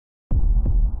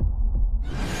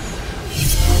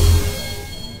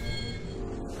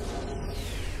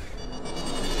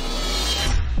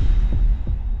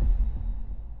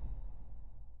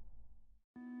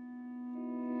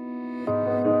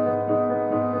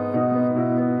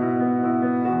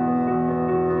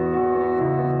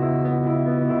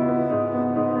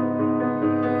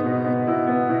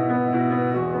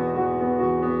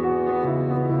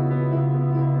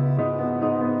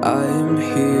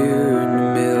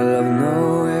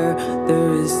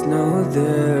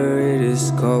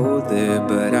there,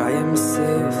 but I am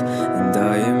safe and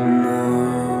I am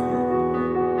warm.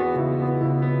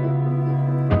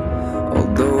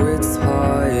 Although it's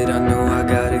hard, I know I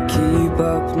gotta keep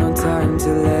up. No time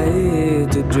to lay,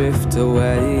 to drift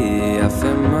away. I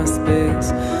find my space,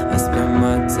 I spend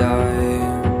my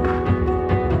time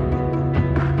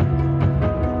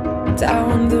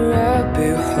down the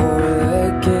rabbit hole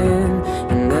again.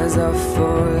 And as I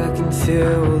fall, I can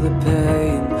feel the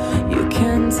pain. You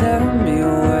can't tell me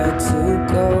where to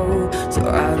go, so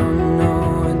I don't know,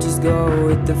 I just go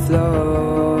with the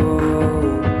flow.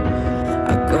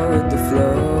 I go with the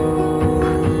flow.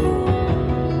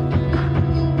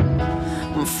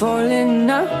 I'm falling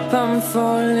up, I'm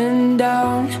falling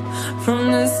down, from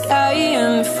the sky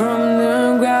and from the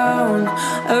ground.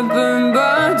 Up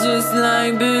above just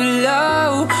like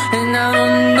below, and I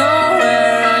don't know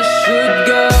where I should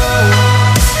go.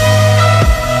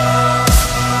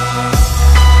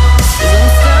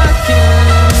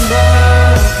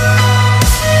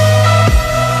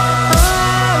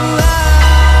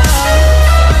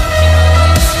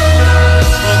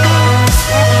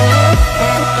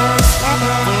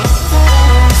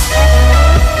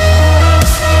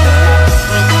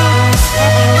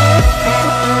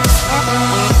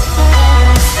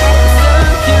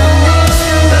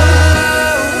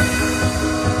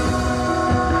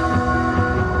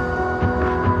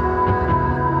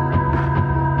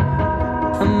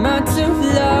 I'm out of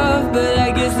love, but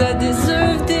I guess I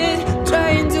deserved it.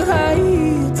 Trying to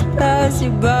hide, to pass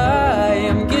you by.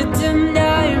 I'm getting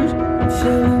down,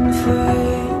 feeling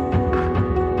fine.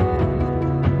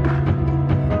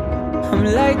 I'm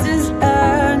light as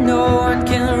air, no one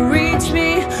can reach me.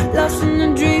 Lost in a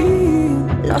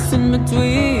dream, lost in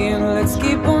between. Let's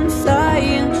keep on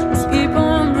flying, let's keep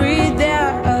on breathing.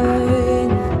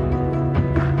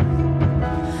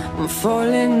 I'm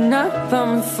falling up,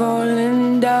 I'm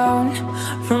falling down,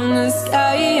 from the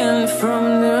sky and from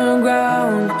the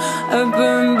ground. Up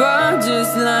above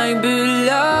just like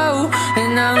below,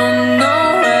 and I don't know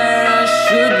where I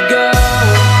should go.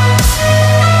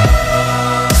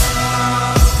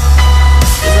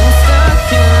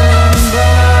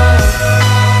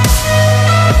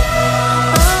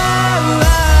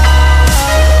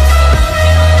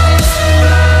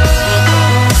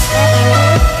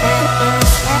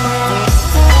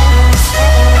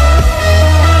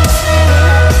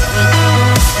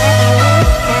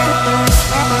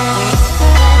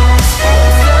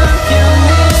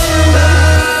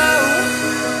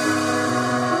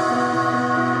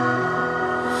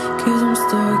 Cause I'm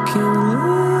stuck in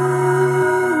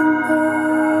limbo.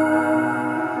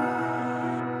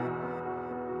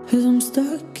 Cause I'm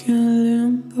stuck